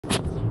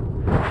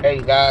Hey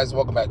guys,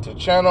 welcome back to the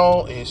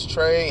channel. It's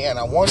Trey, and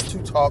I want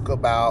to talk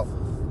about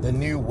the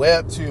new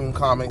Webtoon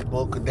comic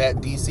book that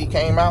DC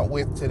came out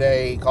with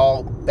today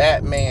called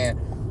Batman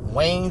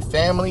Wayne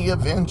Family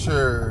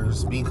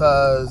Adventures,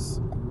 because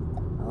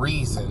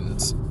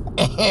reasons.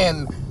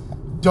 And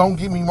don't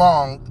get me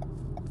wrong,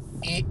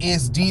 it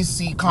is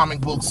DC comic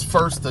books'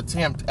 first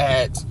attempt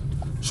at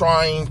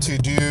trying to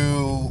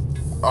do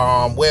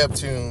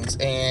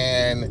Webtoons,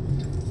 and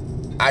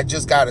I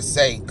just gotta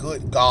say,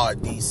 good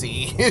God,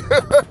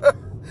 DC.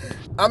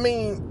 I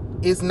mean,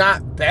 it's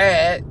not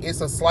bad.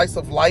 It's a slice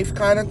of life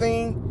kind of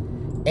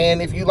thing.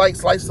 And if you like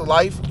slice of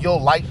life,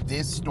 you'll like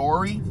this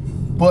story.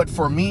 But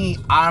for me,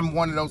 I'm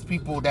one of those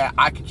people that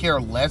I could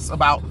care less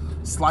about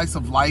slice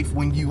of life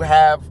when you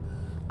have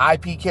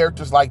IP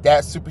characters like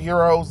that,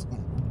 superheroes.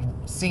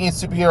 Seeing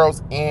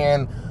superheroes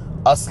in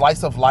a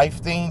slice of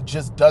life thing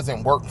just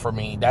doesn't work for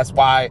me. That's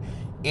why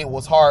it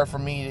was hard for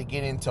me to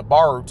get into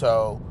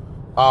Boruto.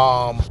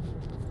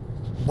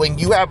 When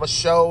you have a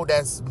show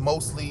that's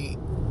mostly,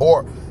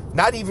 or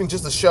not even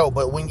just a show,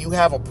 but when you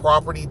have a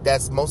property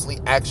that's mostly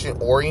action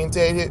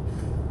orientated,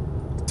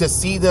 to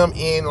see them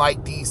in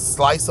like these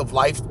slice of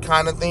life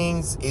kind of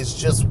things is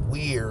just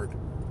weird.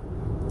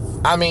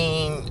 I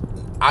mean,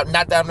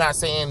 not that I'm not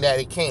saying that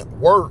it can't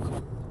work,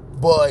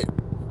 but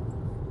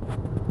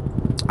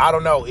I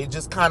don't know. It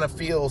just kind of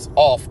feels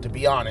off, to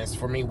be honest,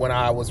 for me when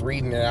I was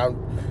reading it.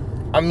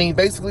 I mean,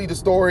 basically the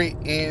story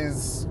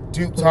is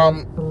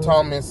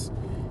Thomas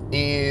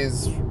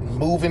is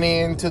moving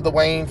into the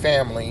Wayne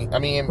family. I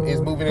mean,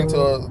 is moving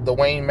into the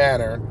Wayne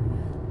Manor,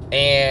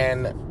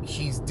 and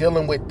he's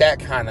dealing with that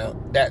kind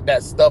of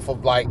that stuff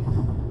of like,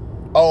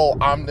 oh,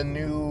 I'm the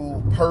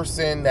new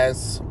person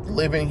that's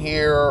living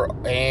here,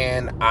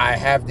 and I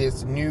have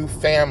this new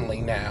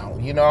family now.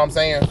 You know what I'm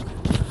saying?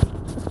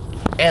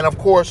 And of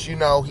course, you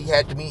know, he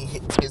had to meet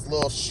his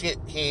little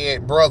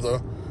shithead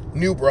brother,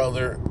 new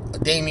brother,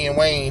 Damian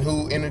Wayne,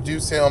 who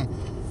introduced him.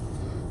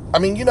 I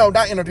mean, you know,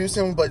 not introduce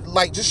him, but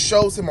like just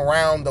shows him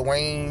around the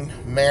Wayne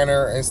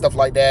Manor and stuff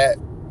like that.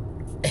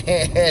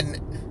 And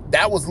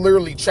that was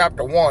literally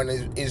chapter one.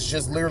 It's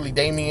just literally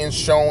Damian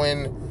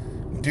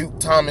showing Duke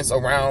Thomas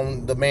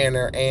around the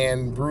manor,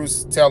 and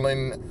Bruce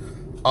telling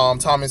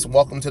Thomas,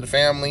 welcome to the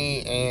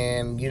family,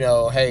 and, you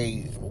know,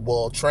 hey,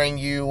 we'll train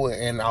you,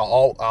 and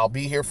I'll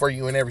be here for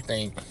you and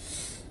everything.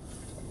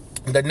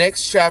 The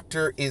next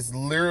chapter is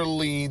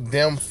literally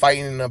them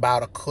fighting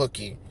about a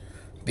cookie,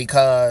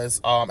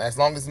 because as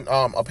long as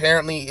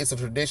apparently it's a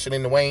tradition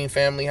in the Wayne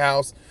family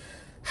house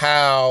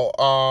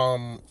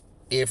how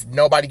if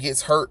nobody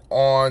gets hurt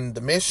on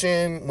the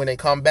mission, when they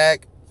come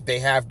back, they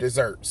have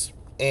desserts,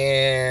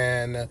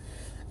 and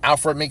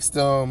Alfred makes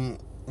them,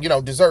 you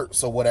know,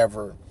 desserts or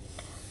whatever.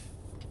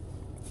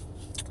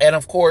 And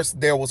of course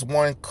there was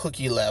one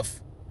cookie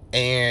left,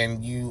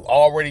 and you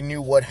already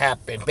knew what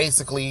happened.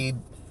 Basically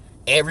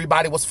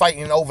everybody was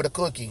fighting over the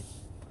cookie.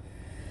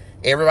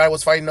 Everybody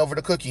was fighting over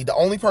the cookie. The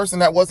only person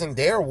that wasn't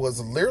there was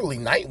literally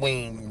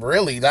Nightwing.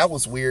 Really, that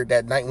was weird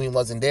that Nightwing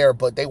wasn't there,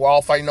 but they were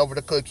all fighting over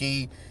the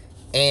cookie.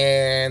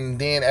 And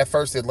then at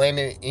first it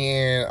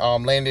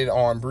landed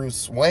on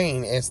Bruce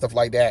Wayne and stuff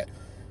like that.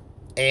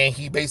 And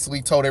he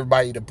basically told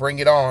everybody to bring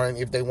it on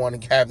if they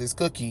want to have this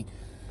cookie.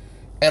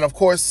 And of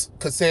course,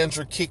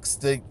 Cassandra kicks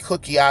the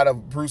cookie out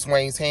of Bruce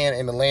Wayne's hand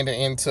and it landed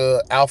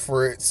into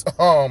Alfred's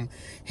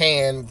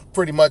hand,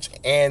 pretty much.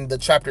 And the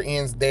chapter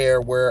ends there,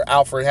 where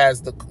Alfred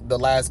has the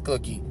last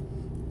cookie.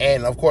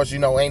 And of course, you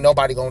know, ain't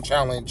nobody gonna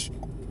challenge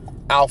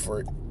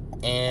Alfred.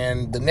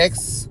 And the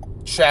next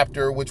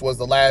chapter, which was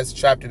the last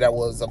chapter that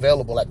was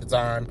available at the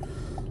time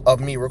of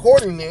me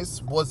recording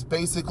this, was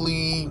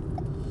basically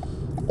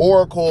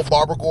Oracle,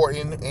 Barbara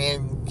Gordon,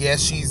 and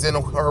yes, she's in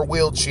her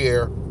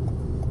wheelchair,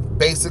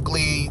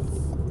 basically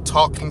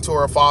talking to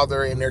her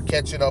father, and they're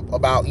catching up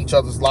about each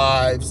other's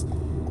lives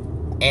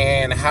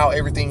and how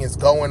everything is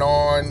going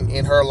on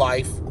in her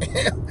life.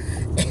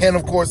 And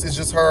of course, it's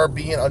just her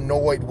being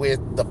annoyed with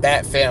the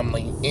Bat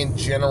family in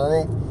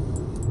general,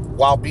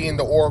 while being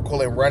the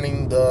Oracle and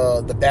running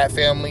the Bat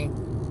family,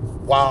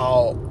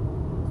 while,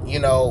 you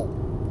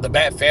know, the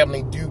Bat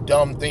family do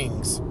dumb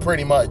things,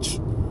 pretty much.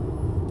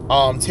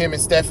 Tim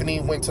and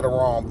Stephanie went to the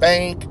wrong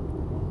bank.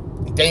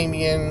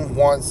 Damian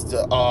wants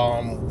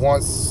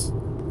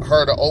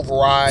her to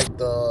override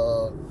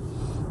the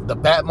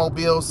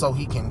Batmobile so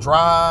he can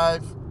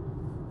drive,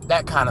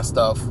 that kind of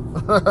stuff.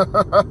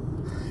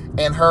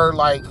 And her,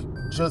 like,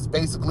 just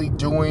basically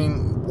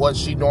doing what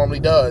she normally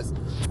does,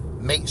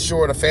 make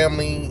sure the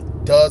family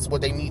does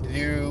what they need to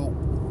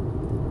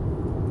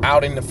do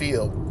out in the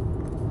field.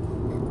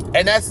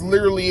 And that's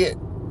literally it.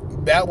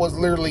 That was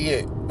literally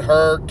it.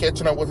 Her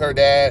catching up with her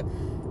dad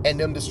and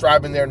them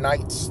describing their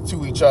nights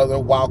to each other,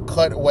 while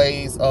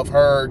cutaways of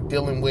her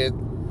dealing with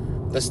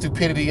the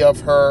stupidity of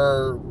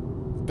her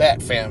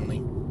Bat family.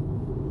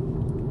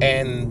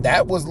 And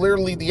that was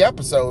literally the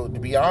episode, to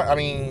be honest. I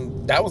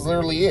mean, that was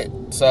literally it.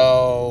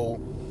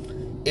 So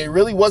it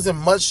really wasn't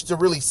much to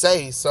really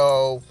say.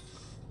 So,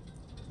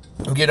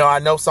 you know, I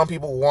know some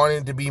people wanted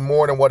it to be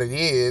more than what it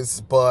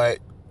is, but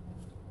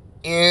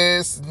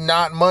is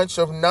not much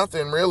of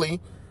nothing really.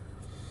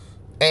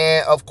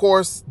 And of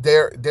course,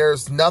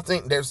 there's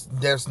nothing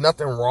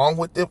wrong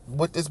with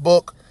this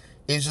book.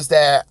 It's just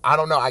that I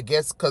don't know. I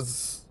guess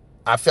because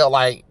I felt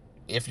like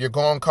if you're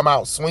going to come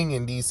out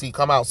swinging, DC,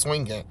 come out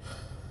swinging.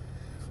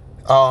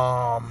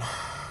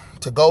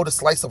 To go the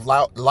slice of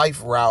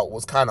life route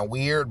was kind of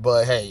weird,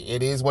 but hey,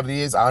 it is what it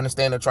is. I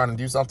understand they're trying to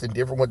do something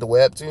different with the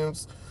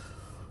webtoons,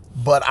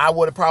 but I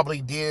would have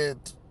probably did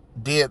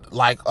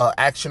like a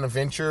action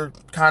adventure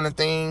kind of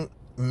thing.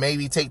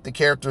 Maybe take the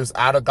characters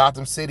out of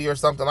Gotham City or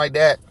something like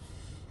that,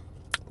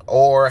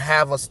 or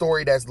have a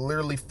story that's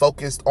literally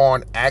focused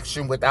on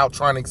action without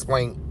trying to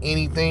explain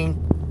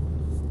anything.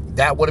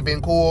 That would have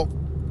been cool.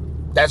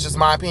 That's just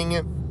my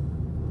opinion.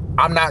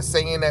 I'm not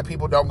saying that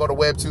people don't go to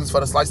webtoons for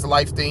the slice of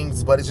life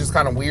things, but it's just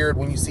kind of weird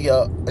when you see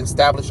a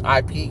established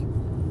IP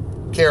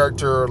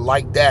character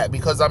like that,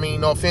 because I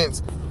mean, no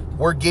offense,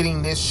 we're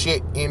getting this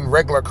shit in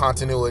regular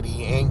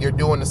continuity and you're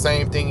doing the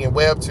same thing in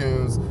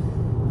webtoons,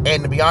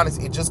 and to be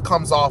honest, it just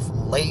comes off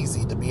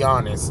lazy, to be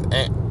honest.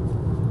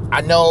 And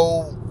I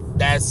know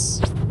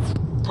that's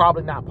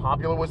probably not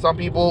popular with some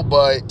people,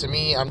 but to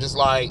me, I'm just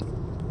like,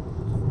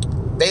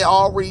 they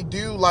already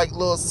do like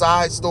little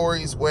side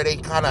stories where they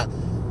kind of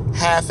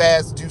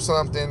half-ass do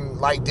something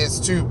like this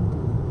too,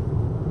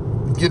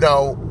 you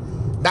know,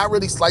 not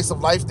really slice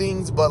of life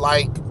things, but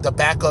like the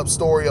backup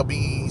story will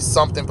be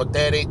something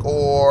pathetic,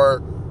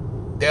 or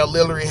they'll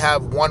literally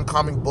have one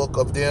comic book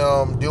of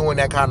them doing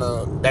that kind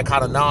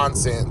of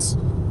nonsense,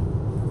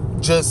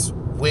 just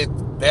with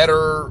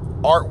better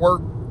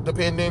artwork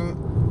depending,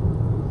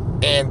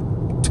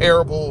 and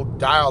terrible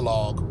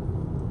dialogue.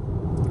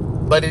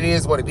 But it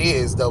is what it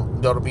is, though,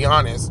 to be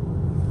honest.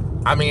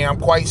 I mean, I'm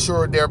quite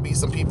sure there'll be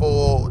some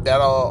people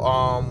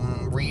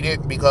that'll read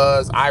it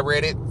because I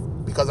read it,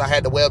 because I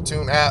had the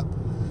Webtoon app,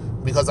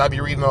 because I be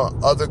reading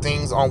other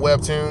things on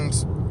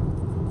Webtoons.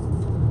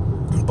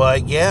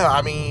 But yeah,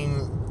 I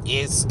mean,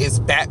 it's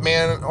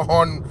Batman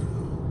on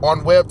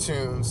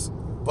Webtoons,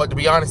 but to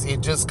be honest,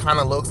 it just kind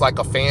of looks like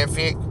a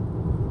fanfic.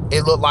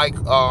 It looked like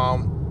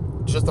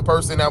just a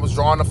person that was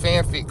drawing a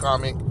fanfic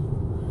comic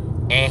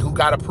and who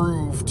got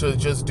approved to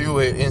just do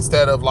it,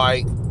 instead of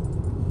like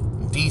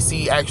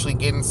DC actually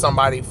getting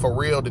somebody for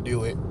real to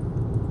do it.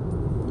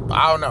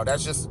 I don't know.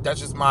 That's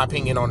just my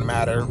opinion on the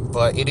matter,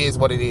 but it is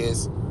what it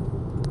is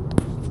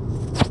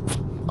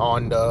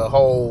on the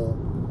whole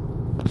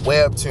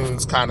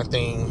Webtoons kind of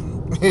thing.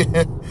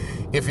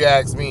 If you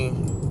ask me.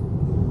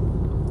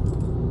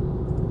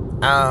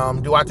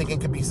 Do I think it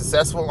could be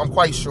successful? I'm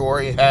quite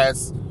sure it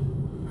has.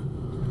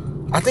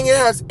 I think it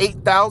has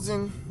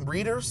 8,000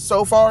 readers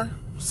so far,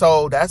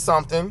 so that's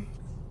something.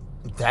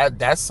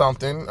 That's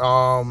something.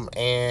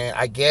 And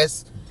I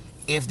guess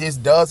if this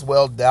does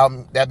well,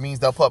 that means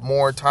they'll put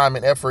more time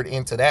and effort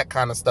into that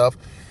kind of stuff,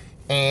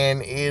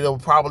 and it'll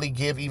probably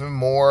give even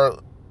more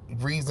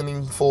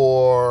reasoning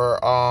for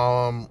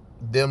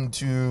them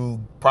to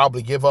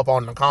probably give up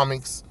on the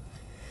comics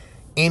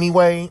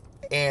anyway.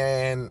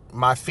 And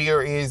my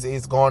fear is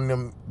it's going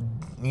to,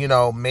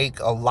 make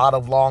a lot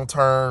of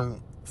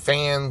long-term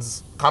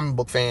fans, comic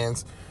book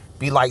fans,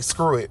 be like,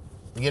 screw it.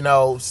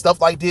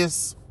 Stuff like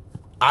this,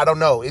 I don't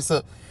know. It's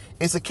a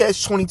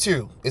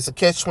catch-22. It's a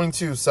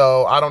catch-22,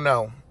 so I don't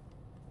know.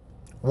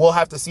 We'll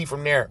have to see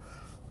from there.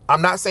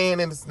 I'm not saying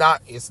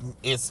that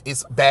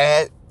it's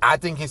bad. I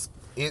think it's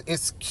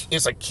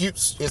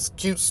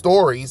cute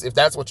stories, if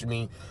that's what you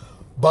mean.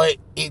 But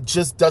it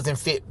just doesn't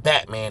fit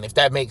Batman, if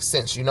that makes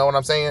sense. You know what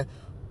I'm saying?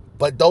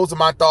 But those are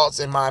my thoughts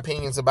and my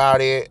opinions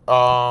about it.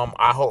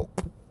 I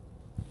hope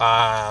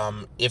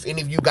if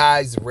any of you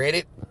guys read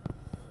it,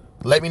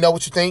 let me know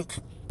what you think.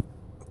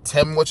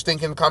 Tell me what you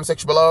think in the comment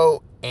section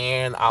below,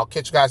 and I'll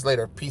catch you guys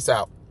later. Peace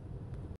out.